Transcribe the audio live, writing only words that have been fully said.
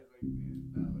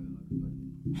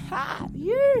hot.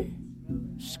 Yeah.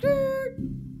 Skirt.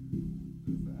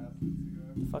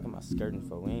 The fuck am I skirting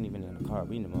for? We ain't even in the car.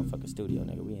 We in the motherfucking studio,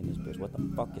 nigga. We in this bitch. What the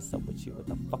fuck is up with you? What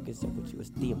the fuck is up with you? It's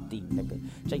DMD, nigga.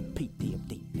 JP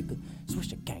DMD, nigga.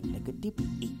 Swisher gang, nigga.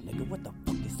 DBE, nigga. What the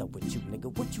fuck is up with you,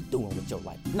 nigga? What you doing with your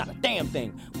life? Not a damn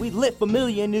thing. We lit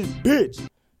familiar in this bitch.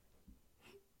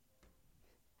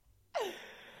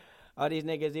 All these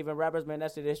niggas, even rappers, man,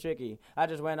 that shit is tricky. I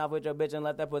just went off with your bitch and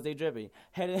left that pussy drippy.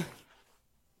 Headed.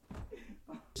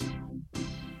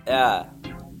 Yeah.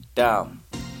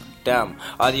 Damn.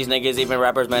 All these niggas, even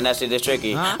rappers, man, that shit is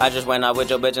tricky. I just went out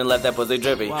with your bitch and left that pussy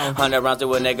drippy. 100 rounds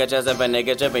to a nigga chest if a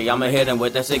nigga trippy. I'ma hit him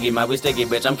with that ciggy, might be sticky,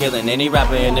 bitch. I'm killing any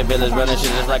rapper in the village, running shit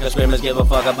just like a scrimmage. Give a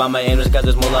fuck about my aimers, cause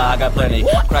it's moolah, I got plenty.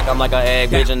 Crack 'em like an egg,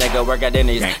 bitch, a nigga work at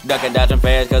Denny's. Ducking, dodging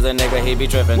fast, cause a nigga, he be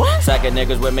tripping. Sacking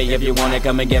niggas with me, if you want it,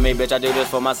 come and get me, bitch. I do this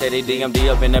for my city. DMD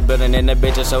up in the building, and the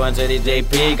bitches showing city.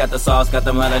 JP, got the sauce, got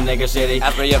them other niggas shitty.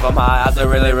 Ask me if I'm high, I said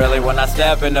really, when I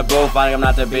step in the booth, I am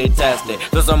not to be tested.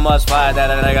 There's so much fire that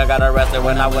a nigga got arrested.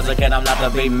 When I was a kid, I'm not to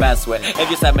be messed with. If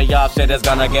you set me off, shit is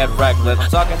gonna get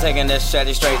reckless. Talking, taking this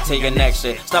shetty straight to your neck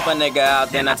shit. Stop a nigga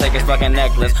out, then I take his fucking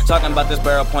necklace. Talking about this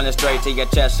barrel pointed straight to your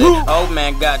chest shit. Oh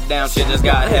man, goddamn, shit just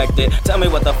got hectic. Tell me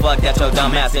what the fuck that your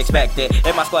dumb ass expected.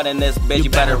 If my squad in this bitch, you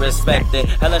better respect it.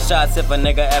 Hella shots if a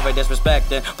nigga ever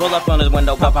disrespected. Pull up on his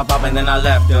window, pop, and then I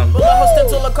left him. Well, I hosted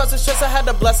till across the stress, I had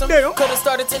to bless him. Could've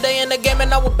started today in the game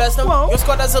and I would best him. Your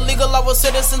squad is illegal, I will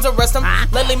citizens arrest him.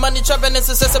 Lately, money trapping and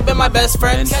success have been my best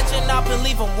friends. Catching up and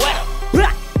leave them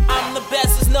wet. I'm the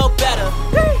best, there's no better.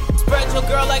 Spread your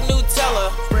girl like Nutella.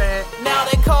 Now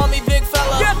they call me big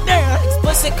fella.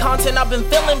 Explicit content, I've been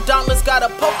feeling dauntless. Got a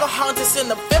Pocahontas in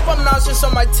the fifth. I'm nauseous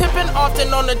on my tipping.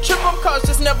 Often on the trip, I'm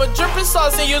cautious. Never dripping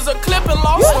sauce and use a clip and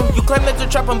lost them. You claim that you're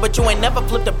trapping, but you ain't never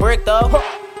flipped a brick though.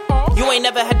 You ain't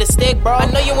never had the stick, bro. I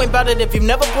know you ain't about it if you've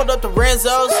never pulled up the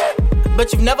Renzos.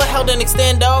 But you've never held an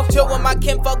extendo. Chill with my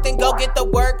kinfolk, then go get the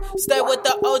work. Stay with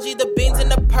the OG, the beans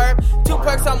and the perp. 2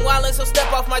 perks, I'm wildin', so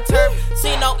step off my turf.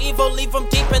 See no evil, leave them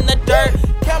deep in the dirt.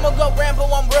 Camel go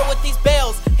ramble, I'm real with these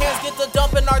bales. Hands get the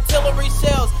dumping artillery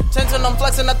shells. Tensin', I'm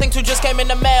flexing, I think 2 just came in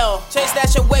the mail. Chain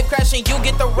stashing, wave crashing, you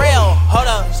get the rail. Hold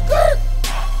up. Skirt.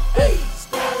 Hey.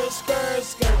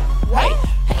 Skirt. Hey.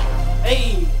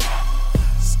 Hey.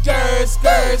 Skirt.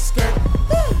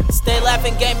 Stay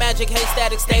laughing, game magic, hate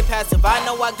static, stay passive. I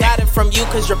know I got it from you,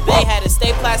 cause your bae had it.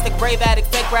 Stay plastic, brave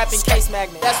addict, fake rapping, case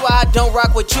magnet. That's why I don't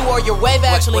rock with you or your wave,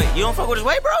 actually. Wait, you don't fuck with his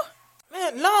wave, bro?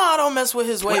 Man, no, I don't mess with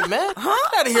his wave, man. Get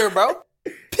out of here, bro.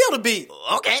 Peel the beat.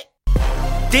 Okay.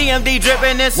 DMD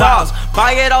drippin' in sauce.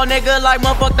 Buy it all, nigga, like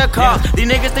motherfuck the cost. These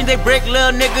niggas think they brick,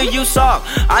 little nigga, you soft.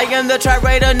 I am the track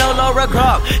raider, no Laura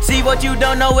Croft. See, what you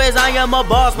don't know is I am a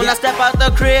boss. When I step out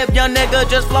the crib, young nigga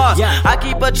just floss. I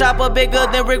keep a chopper bigger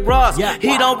than Rick Ross.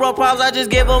 He don't roll problems, I just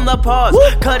give him the pause.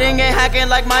 Cutting and hacking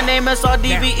like my name is all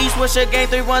DBE. Swisher gang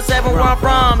 317, where I'm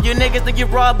from. You niggas think you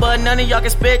raw, but none of y'all can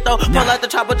spit though. Pull out the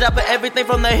chopper, dropping everything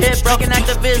from the hip, bro. An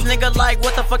activist, nigga, like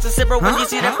what the fuck's a sipper? When you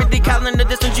see that 50 cal in the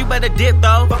distance, you better dip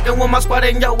though. Fucking with my squad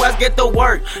and your ass get the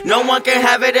work. No one can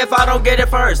have it if I don't get it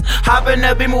first. Hop in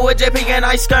the beamer with JP and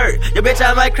I skirt. Your bitch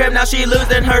at my crib, now she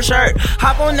losing her shirt.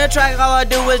 Hop on the track, all I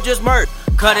do is just murk.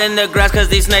 Cut in the grass cause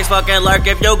these snakes fucking lurk.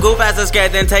 If your goof ass is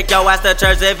scared, then take your ass to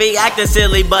church. If he acting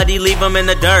silly, buddy, leave him in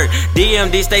the dirt.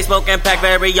 DMD stay smoking pack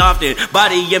very often.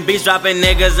 Body and beats dropping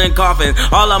niggas in coffins.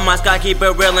 All of my sky keep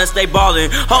it real and stay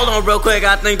ballin'. Hold on real quick,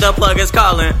 I think the plug is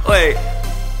calling. Wait.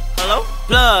 Hello?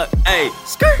 Plug, ayy,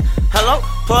 skirt. Hello?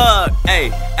 Plug,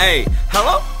 ayy,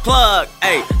 hello? Plug,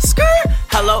 ayy, skirt.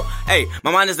 Hello? Ayy,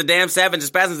 my mind is a damn savage.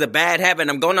 Spasm's a bad habit.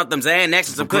 I'm going off them Xanax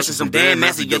and some cushions, some damn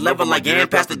messy. Your level like Yan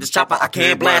past it. This chopper, I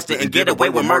can't blast it and get away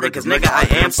with murder. Cause nigga, I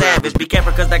am savage. Be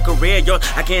careful cause that career, yo,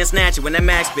 I can't snatch it when that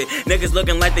max spit. Niggas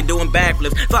looking like they doing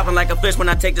backflips. Flopping like a fish when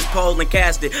I take this pole and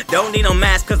cast it. Don't need no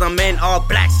mask cause I'm in all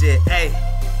black shit. Ayy.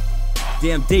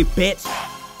 DMD, bitch.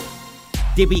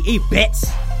 DBE, bitch.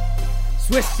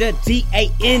 Switch the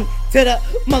G-A-N to the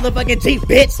motherfucking G,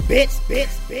 bitch.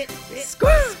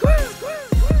 Squirrel.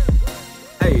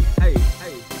 Hey.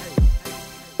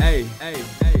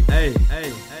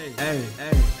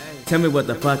 Tell me what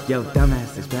the fuck your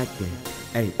dumbass expected.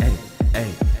 Hey.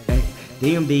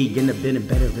 DMD in the building,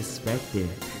 better respect it.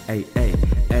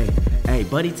 Hey.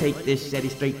 Buddy, take this shetty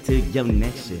straight to your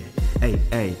next shit.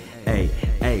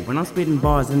 Hey. When I'm spitting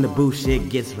bars in the booth, shit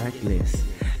gets reckless.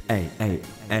 Hey.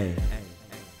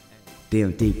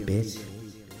 DMD, bitch.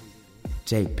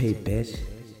 JP, bitch.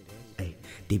 Hey,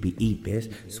 DBE, bitch.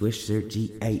 Swisher,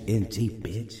 G-A-N-G,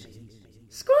 bitch.